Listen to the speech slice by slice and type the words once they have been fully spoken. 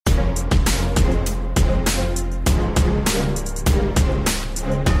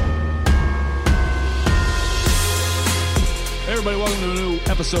everybody. Welcome to a new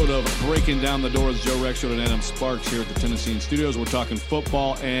episode of Breaking Down the Doors. Joe Rexroad and Adam Sparks here at the Tennessee Studios. We're talking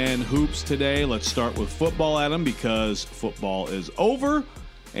football and hoops today. Let's start with football, Adam, because football is over.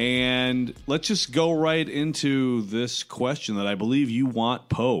 And let's just go right into this question that I believe you want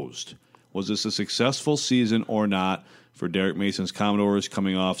posed. Was this a successful season or not for Derek Mason's Commodores,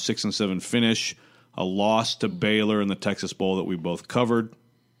 coming off 6-7 finish, a loss to Baylor in the Texas Bowl that we both covered?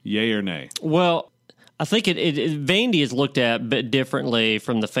 Yay or nay? Well, I think Vandy is looked at a bit differently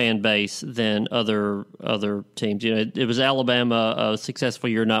from the fan base than other teams. You know, it was Alabama a successful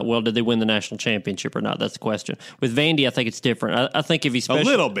year or not. Well, did they win the national championship or not? That's the question. With Vandy, I think it's different. I think if you a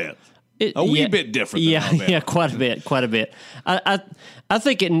little bit. A wee bit different than Alabama. Yeah, quite a bit. I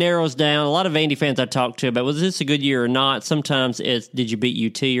think it narrows down. A lot of Vandy fans I talked to about, was this a good year or not? Sometimes it's, did you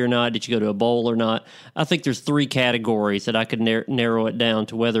beat UT or not? Did you go to a bowl or not? I think there's three categories that I could narrow it down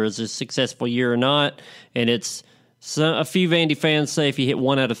to whether it's a successful year or not. And it's a few Vandy fans say if you hit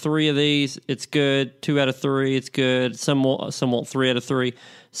 1 out of 3 of these, it's good. 2 out of 3, it's good. Some want 3 out of 3.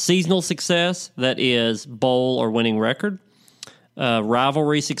 Seasonal success, that is bowl or winning record.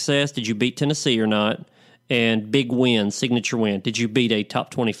 Rivalry success, did you beat Tennessee or not? And big win, signature win, did you beat a top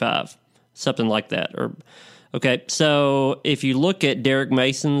 25? Something like that. Okay, so if you look at Derek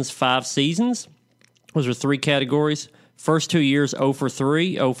Mason's 5 seasons, those are 3 categories. First 2 years, 0 for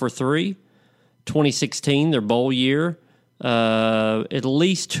 3. 2016, their bowl year, at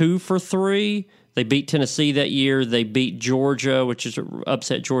least 2 for 3. They beat Tennessee that year. They beat Georgia, which is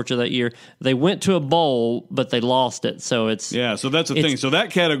upset Georgia that year. They went to a bowl, but they lost it. So it's so that's the thing. So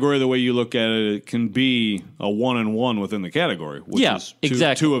that category, the way you look at it, it can be a 1-1 within the category. Which is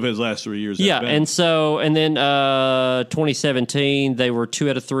exactly 2 of his last 3 years. Yeah, and then 2017 they were 2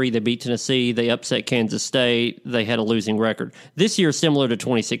 out of 3. They beat Tennessee. They upset Kansas State. They had a losing record. This year is similar to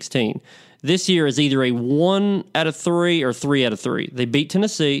 2016. This year is either a 1 out of 3 or 3 out of 3. They beat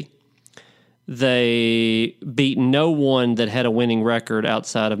Tennessee. They beat no one that had a winning record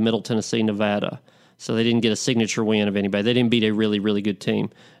outside of Middle Tennessee, Nevada. So they didn't get a signature win of anybody. They didn't beat a really, really good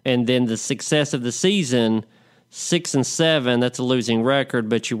team. And then the success of the season, 6-7, that's a losing record,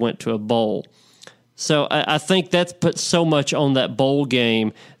 but you went to a bowl. So I think that's put so much on that bowl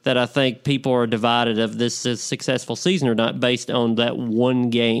game that I think people are divided of this is a successful season or not based on that one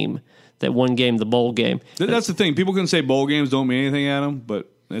game. That one game, the bowl game. That's the thing. People can say bowl games don't mean anything, Adam, but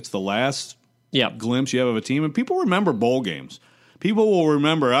it's the last glimpse you have of a team. And people remember bowl games. People will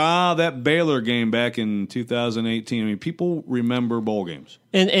remember, that Baylor game back in 2018. I mean, people remember bowl games.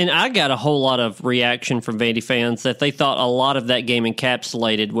 And I got a whole lot of reaction from Vandy fans that they thought a lot of that game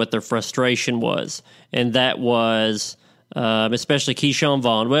encapsulated what their frustration was. And that was... especially Keyshawn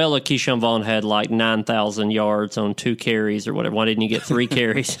Vaughn. Well, look, Keyshawn Vaughn had like 9,000 yards on 2 carries or whatever. Why didn't you get 3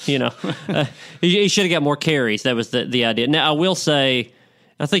 carries? You know, he should have got more carries. That was the idea. Now, I will say,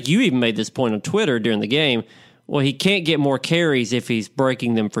 I think you even made this point on Twitter during the game. Well, he can't get more carries if he's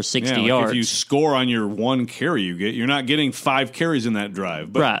breaking them for 60 yards. If you score on your 1 carry you get, you're not getting 5 carries in that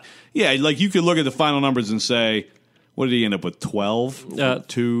drive. But right. Yeah, like you could look at the final numbers and say, what did he end up with, 12?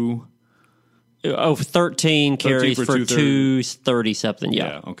 2... 13 carries for 230-something.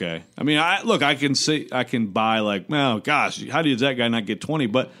 Yeah. Okay. I mean, I can buy like, well, gosh, how does that guy not get 20?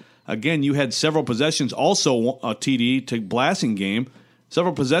 But again, you had several possessions, also a TD to Blassingame,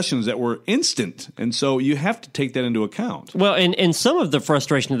 several possessions that were instant, and so you have to take that into account. Well, and some of the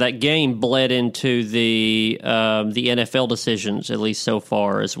frustration of that game bled into the NFL decisions, at least so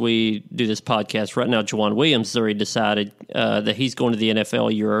far as we do this podcast right now. Juwan Williams has already decided that he's going to the NFL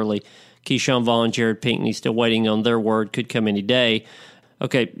a year early. Keyshawn Vaughn, Jared Pinkney still waiting on their word, could come any day.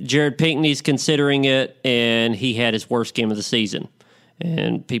 Okay, Jared Pinkney's considering it, and he had his worst game of the season.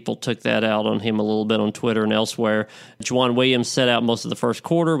 And people took that out on him a little bit on Twitter and elsewhere. Juwan Williams set out most of the first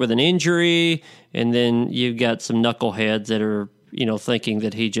quarter with an injury, and then you've got some knuckleheads that are, thinking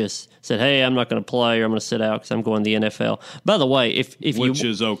that he just said, hey, I'm not going to play or I'm going to sit out because I'm going to the NFL. By the way, which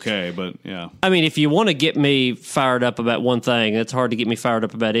is okay, but yeah. I mean, if you want to get me fired up about one thing, it's hard to get me fired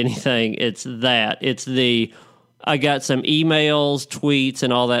up about anything. It's that. I got some emails, tweets,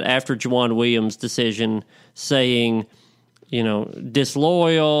 and all that after Juwan Williams' decision saying,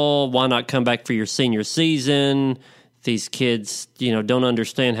 disloyal, why not come back for your senior season? These kids, don't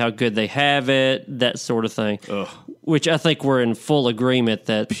understand how good they have it, that sort of thing. Ugh. Which I think we're in full agreement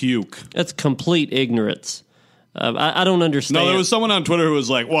that... Puke. That's complete ignorance. I don't understand. No, there was someone on Twitter who was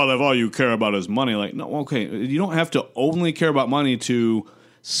like, well, if all you care about is money. Like, no, okay, you don't have to only care about money to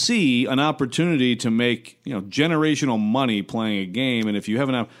see an opportunity to make, generational money playing a game. And if you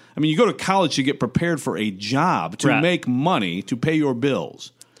haven't... you go to college to get prepared for a job, to make money, to pay your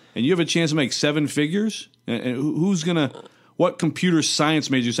bills. And you have a chance to make 7 figures? And who's going to... what computer science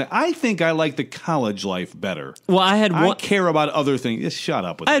major say, I think I like the college life better. Well, I care about other things. Just shut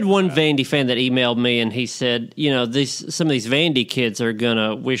up with I had one Vandy fan that emailed me, and he said, some of these Vandy kids are going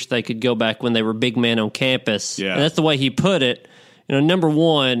to wish they could go back when they were big men on campus. Yeah. And that's the way he put it. Number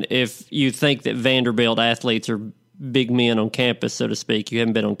one, if you think that Vanderbilt athletes are big men on campus, so to speak, you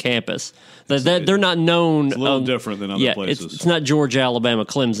haven't been on campus. They're not known. It's a little different than other places. It's not Georgia, Alabama,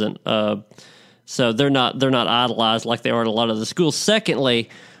 Clemson. So they're not idolized like they are at a lot of the schools. Secondly,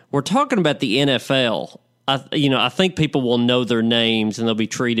 we're talking about the NFL. I think people will know their names and they'll be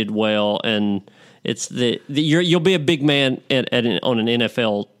treated well, and it's you'll be a big man on an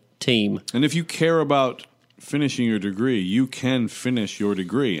NFL team. And if you care about finishing your degree, you can finish your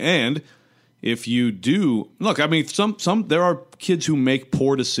degree. And if you do, look, I mean, some there are kids who make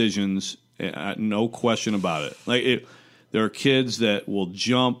poor decisions, no question about it. There are kids that will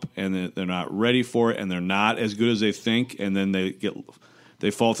jump and they're not ready for it, and they're not as good as they think, and then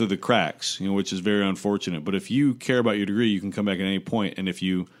they fall through the cracks, which is very unfortunate. But if you care about your degree, you can come back at any point, and if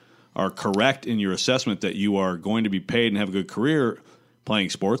you are correct in your assessment that you are going to be paid and have a good career playing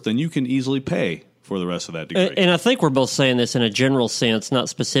sports, then you can easily pay for the rest of that degree. And I think we're both saying this in a general sense, not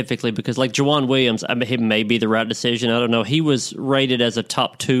specifically, because like Juwan Williams, it may be the right decision. I don't know. He was rated as a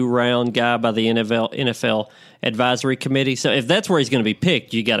top 2 round guy by the NFL advisory committee. So if that's where he's going to be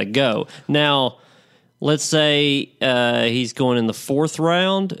picked, you got to go. Now, let's say he's going in the 4th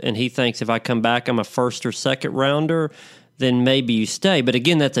round, and he thinks if I come back, I'm a 1st or 2nd rounder, then maybe you stay. But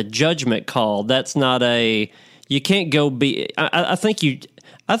again, that's a judgment call. That's not you can't go be. I think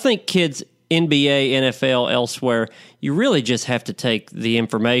kids, NBA, NFL, elsewhere, you really just have to take the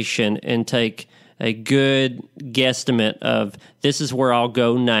information and take a good guesstimate of this is where I'll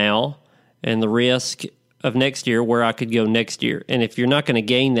go now and the risk of next year where I could go next year. And if you're not going to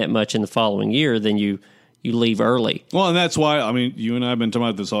gain that much in the following year, then you leave early. Well, and that's why, you and I have been talking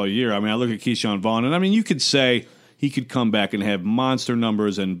about this all year. I look at Keyshawn Vaughn, and you could say he could come back and have monster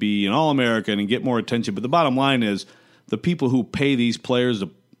numbers and be an All-American and get more attention. But the bottom line is the people who pay these players,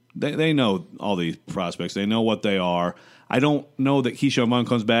 they know all these prospects. They know what they are. I don't know that Keyshawn Vaughn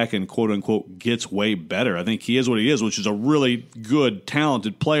comes back and, quote-unquote, gets way better. I think he is what he is, which is a really good,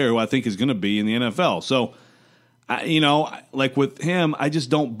 talented player who I think is going to be in the NFL. So, like with him, I just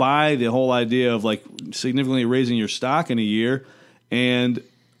don't buy the whole idea of, significantly raising your stock in a year. And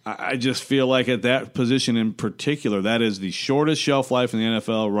I just feel like at that position in particular, that is the shortest shelf life in the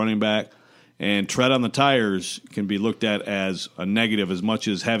NFL, running back. And tread on the tires can be looked at as a negative as much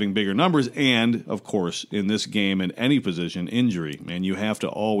as having bigger numbers. And, of course, in this game, in any position, injury. Man, you have to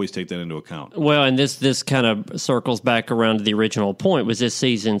always take that into account. Well, and this kind of circles back around to the original point. Was this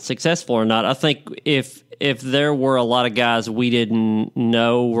season successful or not? I think if there were a lot of guys we didn't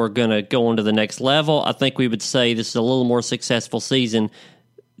know were going to go on to the next level, I think we would say this is a little more successful season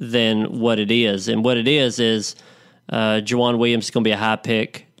than what it is. And what it is Juwan Williams is going to be a high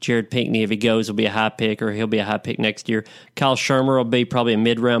pick. Jared Pinkney, if he goes, will be a high pick, or he'll be a high pick next year. Kyle Shermer will be probably a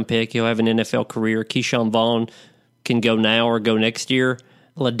mid-round pick. He'll have an NFL career. Keyshawn Vaughn can go now or go next year.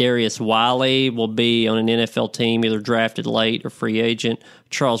 Ladarius Wiley will be on an NFL team, either drafted late or free agent.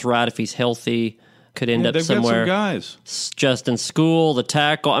 Charles Wright, if he's healthy, could end up somewhere. They've got some guys. Justin School, the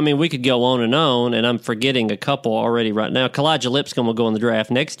tackle. We could go on, and I'm forgetting a couple already right now. Kalijah Lipscomb will go in the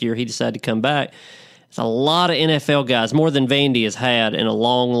draft next year. He decided to come back. It's a lot of NFL guys, more than Vandy has had in a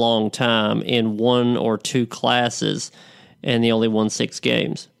long, long time, in 1 or 2 classes, and they only won 6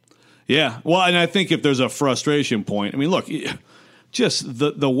 games. Yeah, well, and I think if there's a frustration point, look, just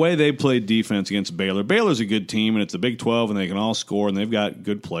the way they played defense against Baylor. Baylor's a good team, and it's the Big 12, and they can all score, and they've got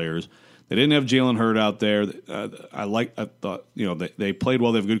good players. They didn't have Jalen Hurd out there. I thought they played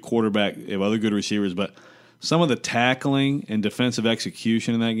well. They have a good quarterback. They have other good receivers, but some of the tackling and defensive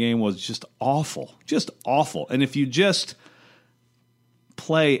execution in that game was just awful. Just awful. And if you just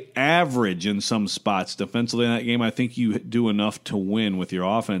play average in some spots defensively in that game, I think you do enough to win with your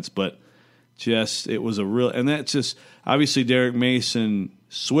offense. But it was a real – and that's just – obviously Derek Mason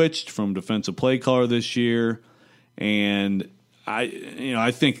switched from defensive play caller this year, and –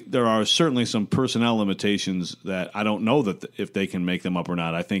 I think there are certainly some personnel limitations that I don't know that if they can make them up or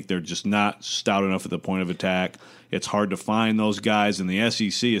not. I think they're just not stout enough at the point of attack. It's hard to find those guys in the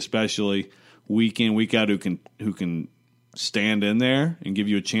SEC, especially week in, week out, who can stand in there and give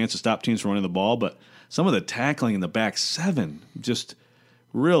you a chance to stop teams from running the ball. But some of the tackling in the back seven, just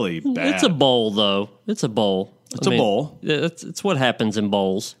really bad. It's a bowl, though. It's a bowl. It's a bowl. It's what happens in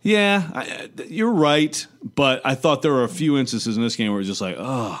bowls. Yeah, you're right. But I thought there were a few instances in this game where it was just like,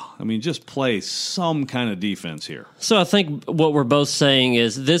 just play some kind of defense here. So I think what we're both saying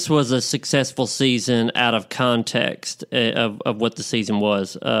is this was a successful season out of context of what the season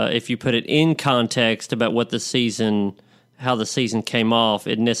was. If you put it in context about how the season came off,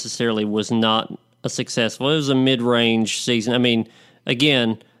 it necessarily was not a successful. It was a mid-range season. I mean,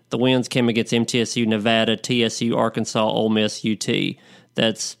 again, the wins came against MTSU, Nevada, TSU, Arkansas, Ole Miss, UT.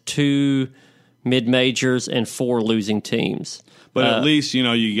 That's 2 mid-majors and 4 losing teams. But at least,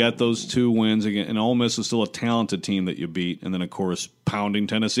 you got those 2 wins again, and Ole Miss was still a talented team that you beat, and then, of course, pounding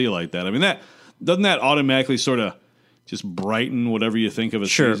Tennessee like that. I mean, doesn't that automatically sort of just brighten whatever you think of a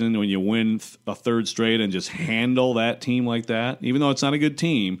season when you win a third straight and just handle that team like that? Even though it's not a good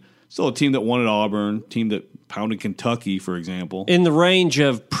team, still a team that won at Auburn, team that pounded Kentucky, for example. In the range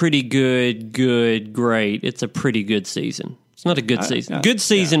of pretty good, great, it's a pretty good season. It's not a good season. Good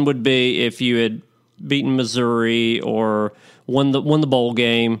season would be if you had beaten Missouri or won the bowl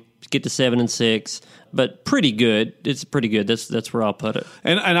game, get to 7-6. But pretty good. It's pretty good. That's where I'll put it.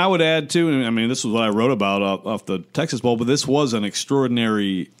 And I would add too. I mean, this was what I wrote about off the Texas Bowl, but this was an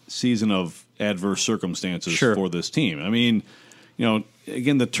extraordinary season of adverse circumstances for this team. I mean,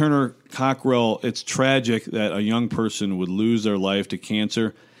 again, the Turner Cockrell. It's tragic that a young person would lose their life to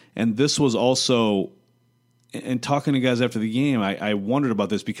cancer, and this was also. And talking to guys after the game, I wondered about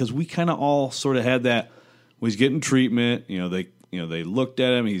this because we kind of all sort of had that. He's getting treatment. They looked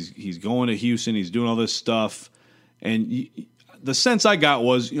at him. He's going to Houston. He's doing all this stuff, and the sense I got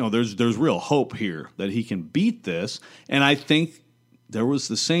was, there's real hope here that he can beat this. And I think there was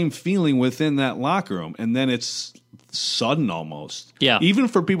the same feeling within that locker room. And then it's sudden almost. Yeah. Even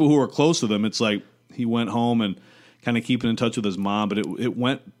for people who are close to them, it's like he went home and kind of keeping in touch with his mom, but it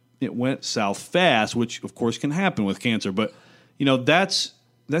went south fast, which of course can happen with cancer. But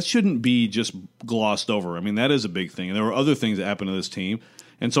that shouldn't be just glossed over. I mean, that is a big thing. And there were other things that happened to this team.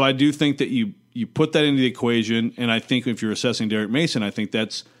 And so I do think that you put that into the equation. And I think if you're assessing Derek Mason, I think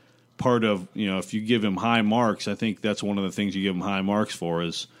that's part of, if you give him high marks, I think that's one of the things you give him high marks for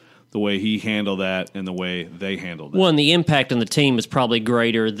is the way he handled that and the way they handled it. Well, and the impact on the team is probably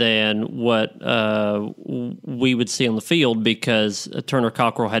greater than what we would see on the field because Turner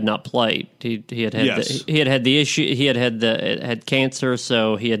Cockrell had not played. He had the issue. He had cancer,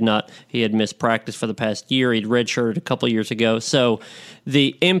 so he had missed practice for the past year. He'd redshirted a couple years ago. So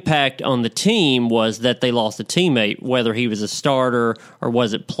the impact on the team was that they lost a teammate, whether he was a starter or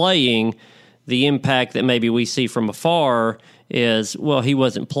wasn't playing. The impact that maybe we see from afar is, well, he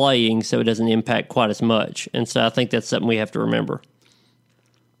wasn't playing, so it doesn't impact quite as much. And so I think that's something we have to remember.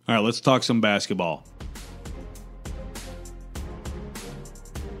 All right, let's talk some basketball.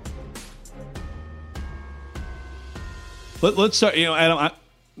 Let's start, Adam,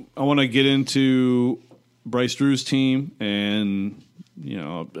 I want to get into Bryce Drew's team and,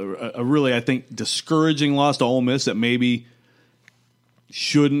 a really, I think, discouraging loss to Ole Miss that maybe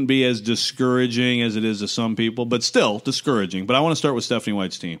shouldn't be as discouraging as it is to some people, but still discouraging. But I want to start with Stephanie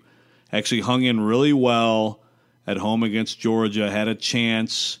White's team. Actually hung in really well at home against Georgia, had a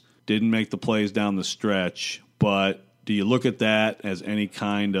chance, didn't make the plays down the stretch. But do you look at that as any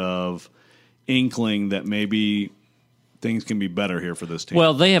kind of inkling that maybe things can be better here for this team?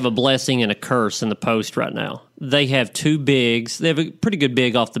 Well, they have a blessing and a curse in the post right now. They have 2 bigs. They have a pretty good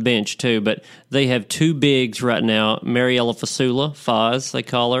big off the bench, too, but they have 2 bigs right now, Mariella Fasula, Foz, they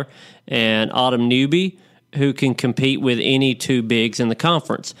call her, and Autumn Newby, who can compete with any 2 bigs in the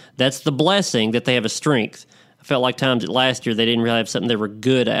conference. That's the blessing that they have a strength. I felt like times last year they didn't really have something they were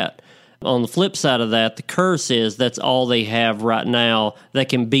good at. On the flip side of that, the curse is that's all they have right now that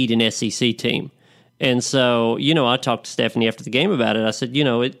can beat an SEC team. And so, I talked to Stephanie after the game about it. I said,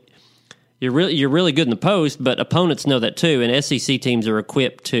 you're really good in the post, but opponents know that too. And SEC teams are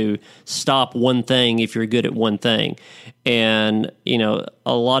equipped to stop one thing if you're good at one thing. And,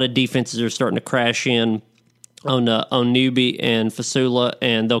 a lot of defenses are starting to crash in on Newby and Fasula,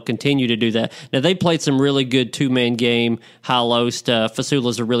 and they'll continue to do that. Now, they played some really good 2-man game, high-low stuff.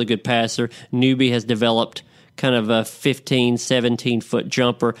 Fasula's a really good passer. Newby has developed kind of a 15, 17-foot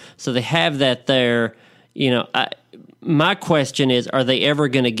jumper. So they have that there. My question is, are they ever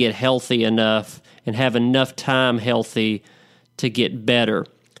going to get healthy enough and have enough time healthy to get better?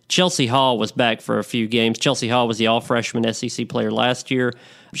 Chelsea Hall was back for a few games. Chelsea Hall was the all-freshman SEC player last year.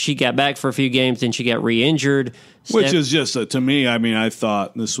 She got back for a few games, then she got re-injured. Which is just, to me, I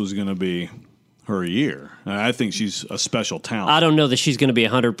thought this was going to be her year. I think she's a special talent. I don't know that she's going to be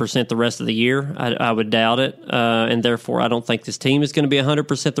 100% the rest of the year. I would doubt it. And therefore, I don't think this team is going to be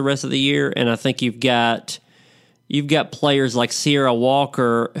 100% the rest of the year. And I think you've got you've got players like Sierra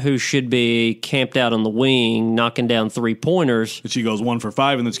Walker who should be camped out on the wing, knocking down 3-pointers. But she goes 1 for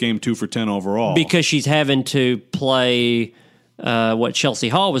 5 in this game, 2 for 10 overall. Because she's having to play what Chelsea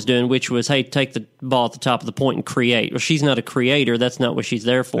Hall was doing, which was, hey, take the ball at the top of the point and create. Well, she's not a creator. That's not what she's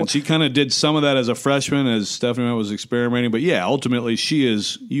there for. And she kind of did some of that as a freshman as Stephanie was experimenting. But, yeah, ultimately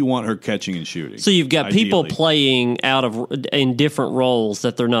you want her catching and shooting. So you've got ideally. people playing in different roles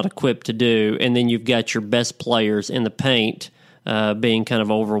that they're not equipped to do, and then you've got your best players in the paint being kind of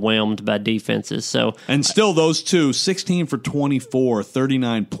overwhelmed by defenses. And still those two, 16 for 24,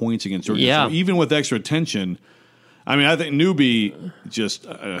 39 points against Georgia. Yeah. So even with extra attention, I mean, I think Newby just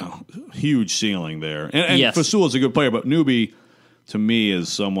a huge ceiling there. And yes. Fasula's a good player, but Newby, to me, is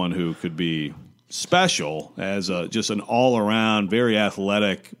someone who could be special as just an all-around, very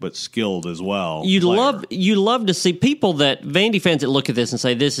athletic, but skilled as well. You love to see people Vandy fans that look at this and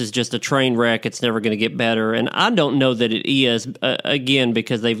say, this is just a train wreck, it's never going to get better. And I don't know that it is, again,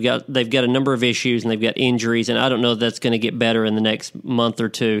 because they've got a number of issues and they've got injuries, and I don't know that's going to get better in the next month or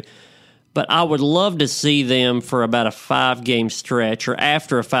two. But I would love to see them for about a 5-game stretch or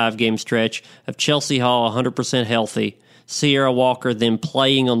after a 5-game stretch of Chelsea Hall 100% healthy, Sierra Walker then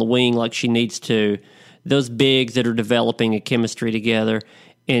playing on the wing like she needs to, those bigs that are developing a chemistry together,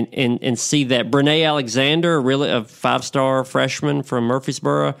 and see that. Brene Alexander, really a 5-star freshman from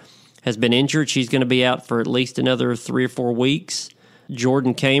Murfreesboro, has been injured. She's going to be out for at least another 3 or 4 weeks.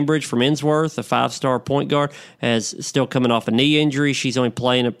 Jordan Cambridge from Innsworth, a 5-star point guard, is still coming off a knee injury. She's only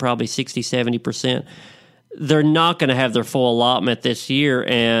playing at probably 60-70%. They're not going to have their full allotment this year,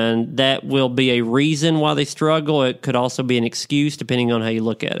 and that will be a reason why they struggle. It could also be an excuse, depending on how you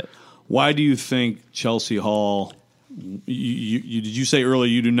look at it. Why do you think Chelsea Hall? Did you say earlier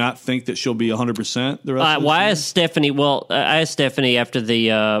you do not think that she'll be 100% the rest of the season? I asked Stephanie after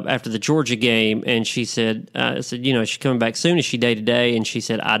the Georgia game, and she said, is she coming back soon? Is she day to day? And she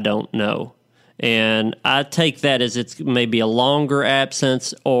said, I don't know. And I take that as it's maybe a longer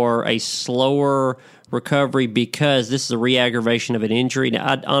absence or a slower recovery because this is a re-aggravation of an injury. Now,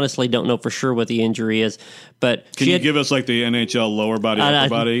 I honestly don't know for sure what the injury is, but can you give us like the NHL lower body, upper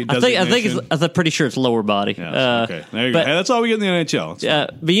body? I'm pretty sure it's lower body. Yes, okay, there you go. Hey, that's all we get in the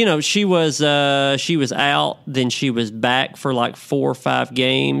NHL. But she was out, then she was back for like 4 or 5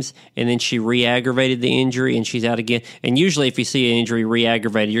 games, and then she re-aggravated the injury, and she's out again. And usually, if you see an injury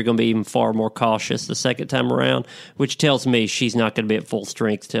re-aggravated, you're going to be even far more cautious the second time around, which tells me she's not going to be at full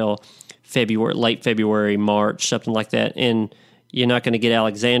strength till late February, March, something like that. And you're not going to get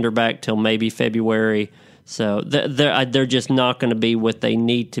Alexander back till maybe February. So they're just not going to be what they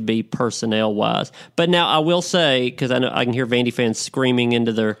need to be personnel-wise. But now I will say, because I know I can hear Vandy fans screaming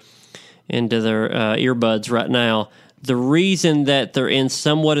into their earbuds right now, the reason that they're in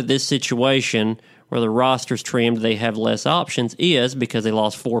somewhat of this situation where the roster's trimmed, they have less options, is because they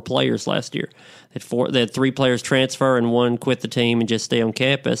lost 4 players last year. They had 3 players transfer and 1 quit the team and just stay on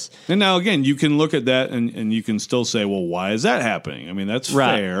campus. And now, again, you can look at that and you can still say, well, why is that happening? I mean, that's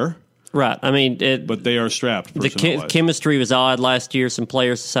fair. Right. I mean, but they are strapped. The chemistry was odd last year. Some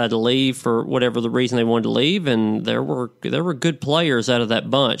players decided to leave for whatever the reason they wanted to leave, and there were good players out of that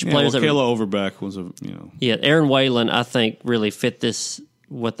bunch. Yeah, players Kayla Overbeck was Yeah, Aaron Whalen, I think, really fit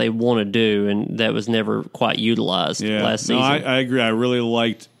what they want to do, and that was never quite utilized last season. I agree. I really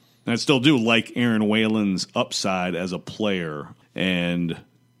liked, and I still do like Aaron Whalen's upside as a player, and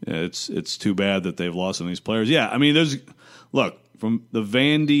it's too bad that they've lost some of these players. Yeah, I mean, look, from the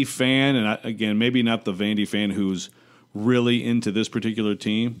Vandy fan, and again, maybe not the Vandy fan who's really into this particular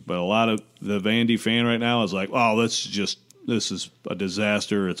team, but a lot of the Vandy fan right now is like, oh, this is a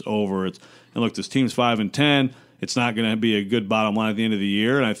disaster. It's over. And look, this team's 5-10. It's not going to be a good bottom line at the end of the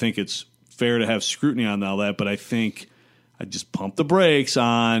year, and I think it's fair to have scrutiny on all that, but I think I just pump the brakes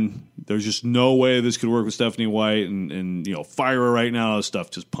on there's just no way this could work with Stephanie White and fire her right now, all this stuff.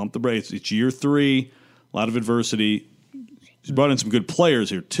 Just pump the brakes. It's year 3, a lot of adversity. She's brought in some good players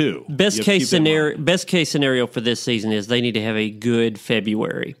here, too. Best case scenario for this season is they need to have a good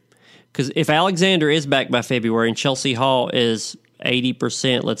February. Because if Alexander is back by February and Chelsea Hall is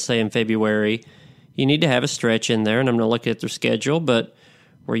 80%, let's say, in February, you need to have a stretch in there, and I'm going to look at their schedule, but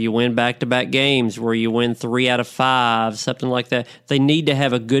where you win back-to-back games, where you win 3 out of 5, something like that. They need to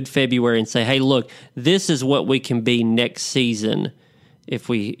have a good February and say, hey, look, this is what we can be next season if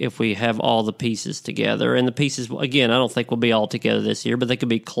we have all the pieces together. And the pieces, again, I don't think will be all together this year, but they could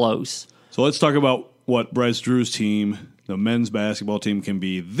be close. So let's talk about what Bryce Drew's team, the men's basketball team, can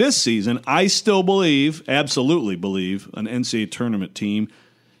be this season. I still absolutely believe, an NCAA tournament team,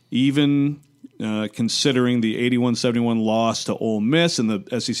 even considering the 81-71 loss to Ole Miss in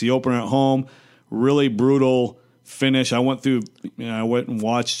the SEC opener at home. Really brutal finish. I went and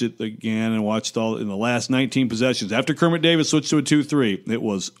watched it again and watched all in the last 19 possessions. After Kermit Davis switched to a 2-3, it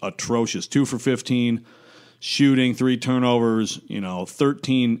was atrocious. 2 for 15 shooting, 3 turnovers,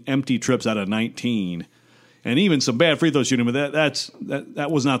 13 empty trips out of 19. And even some bad free throw shooting, but that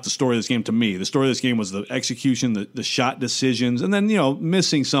was not the story of this game to me. The story of this game was the execution, the shot decisions, and then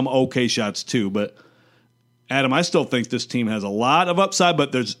missing some okay shots too. But Adam, I still think this team has a lot of upside,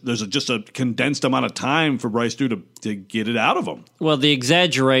 but there's just a condensed amount of time for Bryce Drew to get it out of them. Well, the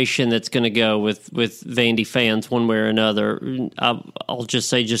exaggeration that's going to go with Vandy fans one way or another, I'll just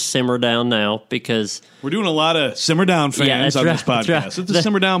say just simmer down now, because we're doing a lot of simmer down fans on this podcast. Right. It's a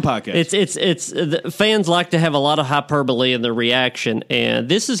simmer down podcast. It's the fans like to have a lot of hyperbole in their reaction, and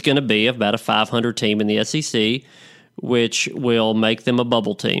this is going to be about a 500 team in the SEC, which will make them a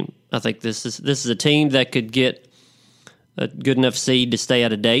bubble team. I think this is a team that could get a good enough seed to stay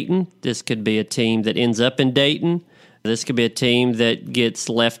out of Dayton. This could be a team that ends up in Dayton. This could be a team that gets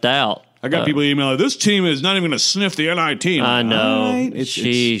left out. I got people emailing, this team is not even going to sniff the NIT. I know. Right.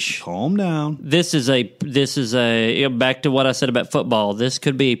 It's calm down. This is a back to what I said about football. This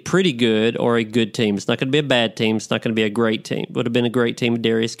could be pretty good or a good team. It's not going to be a bad team. It's not going to be a great team. Would have been a great team with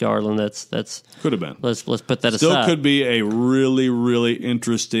Darius Garland. That's could have been. Let's put that Still aside. Could be a really, really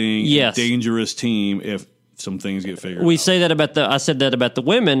interesting, and dangerous team if some things get figured out. I said that about the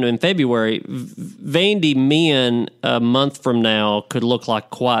women in February. Vandy men a month from now could look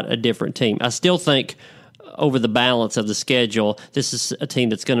like quite a different team. I still think over the balance of the schedule, this is a team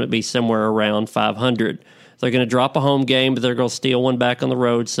that's going to be somewhere around 500. They're going to drop a home game, but they're going to steal one back on the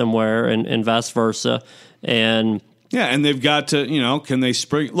road somewhere, and vice versa. And they've got to, can they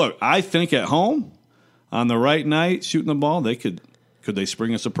spring? Look, I think at home on the right night, shooting the ball, they could. Could they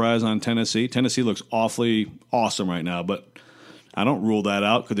spring a surprise on Tennessee? Tennessee looks awfully awesome right now, but I don't rule that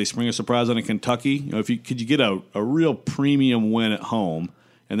out. Could they spring a surprise on a Kentucky? Could you get a real premium win at home,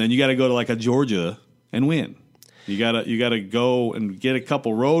 and then you got to go to like a Georgia and win. You got to go and get a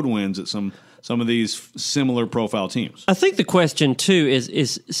couple road wins at some of these similar profile teams. I think the question too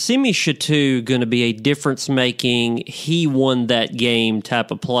is Simi Shatu going to be a difference making, he won that game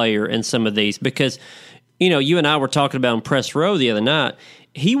type of player in some of these? Because you and I were talking about on Press Row the other night.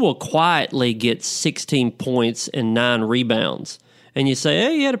 He will quietly get 16 points and 9 rebounds. And you say,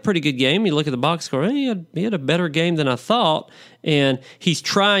 hey, he had a pretty good game. You look at the box score, hey, he had a better game than I thought. And he's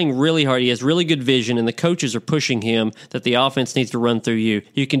trying really hard. He has really good vision, and the coaches are pushing him that the offense needs to run through you.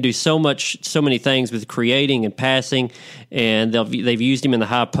 You can do so many things with creating and passing, and they've used him in the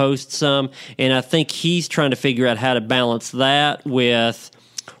high post some. And I think he's trying to figure out how to balance that with,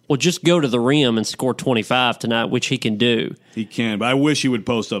 well, just go to the rim and score 25 tonight, which he can do. He can, but I wish he would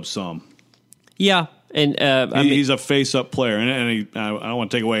post up some. Yeah, and he's a face-up player, and I don't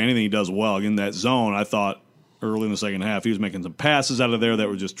want to take away anything he does well. In that zone, I thought early in the second half he was making some passes out of there that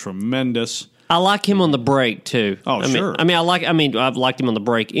were just tremendous. I like him on the break too. Oh, sure. I've liked him on the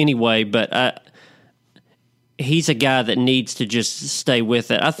break anyway, but he's a guy that needs to just stay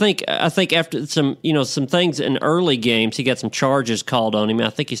with it. I think after some things in early games, he got some charges called on him. I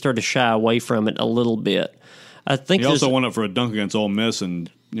think he started to shy away from it a little bit. I think he also went up for a dunk against Ole Miss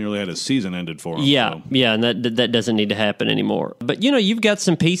and nearly had his season ended for him. Yeah, and that doesn't need to happen anymore. But you've got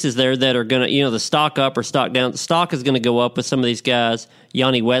some pieces there that are going to, the stock up or stock down. The stock is going to go up with some of these guys.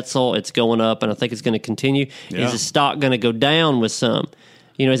 Yanni Wetzel, it's going up, and I think it's going to continue. Yeah. Is the stock going to go down with some?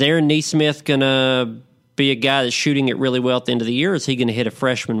 Is Aaron Nesmith going to be a guy that's shooting it really well at the end of the year? Or is he going to hit a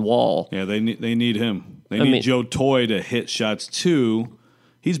freshman wall? Yeah, they need him. They need Joe Toye to hit shots too.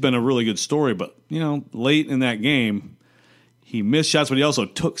 He's been a really good story, but late in that game, he missed shots, but he also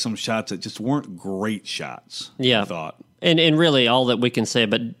took some shots that just weren't great shots. Yeah, I thought. And really, all that we can say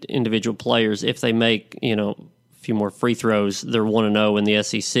about individual players, if they make a few more free throws, they're 1-0 in the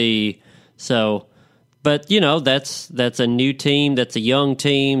SEC. So. But that's a new team, that's a young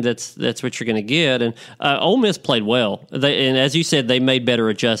team, that's what you're going to get. And Ole Miss played well, and as you said, they made better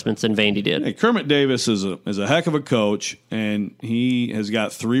adjustments than Vandy did. Hey, Kermit Davis is a heck of a coach, and he has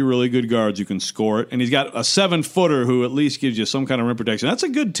got 3 really good guards who can score it, and he's got a 7-footer who at least gives you some kind of rim protection. That's a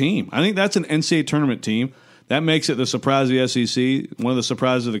good team. I think that's an NCAA tournament team. That makes it the surprise of the SEC, one of the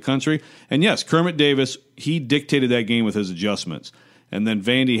surprises of the country. And yes, Kermit Davis, he dictated that game with his adjustments. And then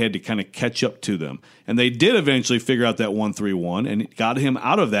Vandy had to kind of catch up to them. And they did eventually figure out that 1-3-1 and it got him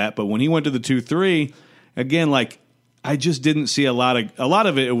out of that. But when he went to the 2-3, again, I just didn't see a lot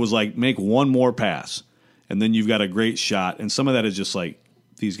of it. It was like make one more pass, and then you've got a great shot. And some of that is just like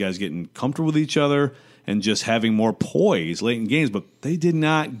these guys getting comfortable with each other and just having more poise late in games. But they did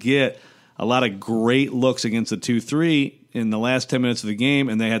not get a lot of great looks against the 2-3. in the last 10 minutes of the game,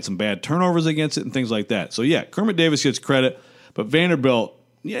 and they had some bad turnovers against it and things like that. So, yeah, Kermit Davis gets credit, but Vanderbilt,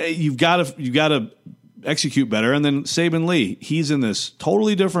 yeah, you've got to execute better. And then Saban Lee, he's in this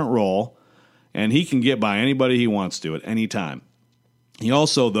totally different role, and he can get by anybody he wants to at any time. He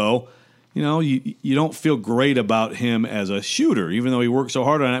also, though, you don't feel great about him as a shooter, even though he worked so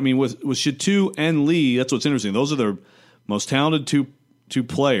hard on it. I mean, with Shatu and Lee, that's what's interesting. Those are their most talented two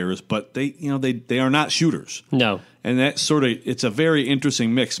players, but they are not shooters. No. And that it's a very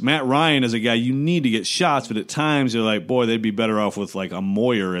interesting mix. Matt Ryan is a guy you need to get shots, but at times you're like, boy, they'd be better off with like a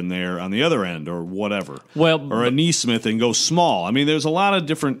Moyer in there on the other end or whatever. Or a Neesmith and go small. I mean, there's a lot of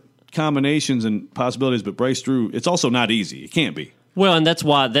different combinations and possibilities, but Bryce Drew, it's also not easy. It can't be. Well, and that's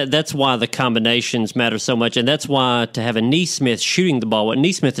why the combinations matter so much, and that's why to have a Neesmith shooting the ball.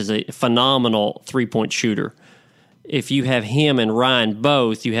 Neesmith is a phenomenal three-point shooter. If you have him and Ryan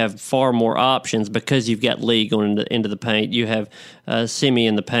both, you have far more options because you've got Lee going into the paint. You have Simi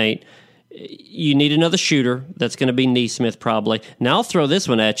in the paint. You need another shooter. That's going to be Neesmith probably. Now I'll throw this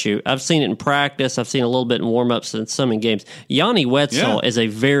one at you. I've seen it in practice. I've seen a little bit in warm-ups and some in games. Yanni Wetzel is a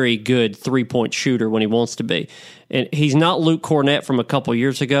very good three-point shooter when he wants to be. And he's not Luke Cornett from a couple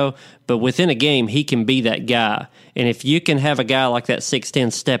years ago, but within a game, he can be that guy. And if you can have a guy like that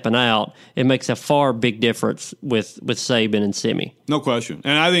 6'10" stepping out, it makes a far big difference with Saban and Simi. No question.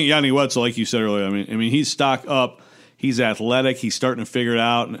 And I think Yanni Wetzel, like you said earlier, I mean he's stock up. He's athletic. He's starting to figure it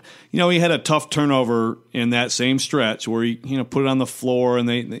out. And, he had a tough turnover in that same stretch where he put it on the floor and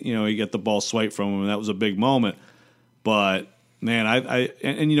he got the ball swiped from him, and that was a big moment. But man,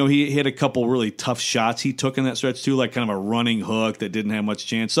 he had a couple really tough shots he took in that stretch too, like kind of a running hook that didn't have much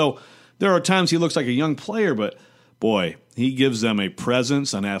chance. So there are times he looks like a young player, but boy, he gives them a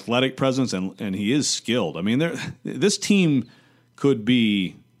presence, an athletic presence, and he is skilled. I mean, this team could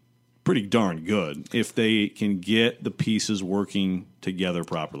be pretty darn good if they can get the pieces working together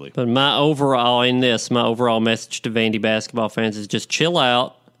properly. But my overall message to Vandy basketball fans is just chill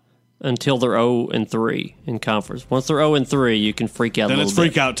out until they're 0-3 in conference. Once they're 0-3, you can freak out a little bit. Then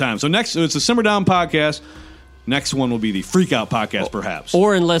it's freak out time. So next, it's a Simmer Down podcast. Next one will be the Freak Out podcast, perhaps.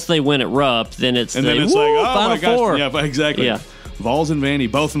 Or unless they win at Rupp, then it's Final my gosh. Four. Yeah, exactly. Yeah. Vols and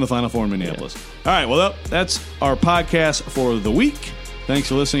Vandy, both in the Final Four in Minneapolis. Yeah. All right, well, that's our podcast for the week. Thanks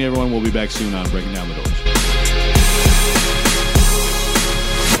for listening, everyone. We'll be back soon on Breaking Down the Doors.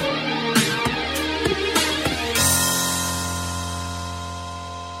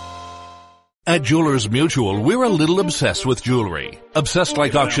 At Jewelers Mutual, we're a little obsessed with jewelry. Obsessed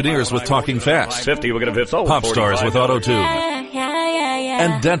like auctioneers with talking fast. 50, we're going to fit so. Pop stars with auto-tune.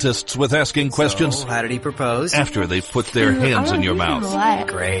 And dentists with asking questions. So, how did he propose? After they've put their hands in your mouth.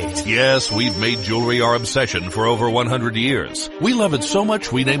 Great. Yes, we've made jewelry our obsession for over 100 years. We love it so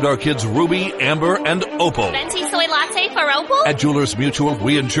much we named our kids Ruby, Amber, and Opal. Venti soy latte for Opal? At Jewelers Mutual,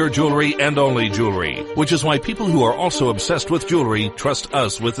 we insure jewelry and only jewelry, which is why people who are also obsessed with jewelry trust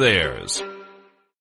us with theirs.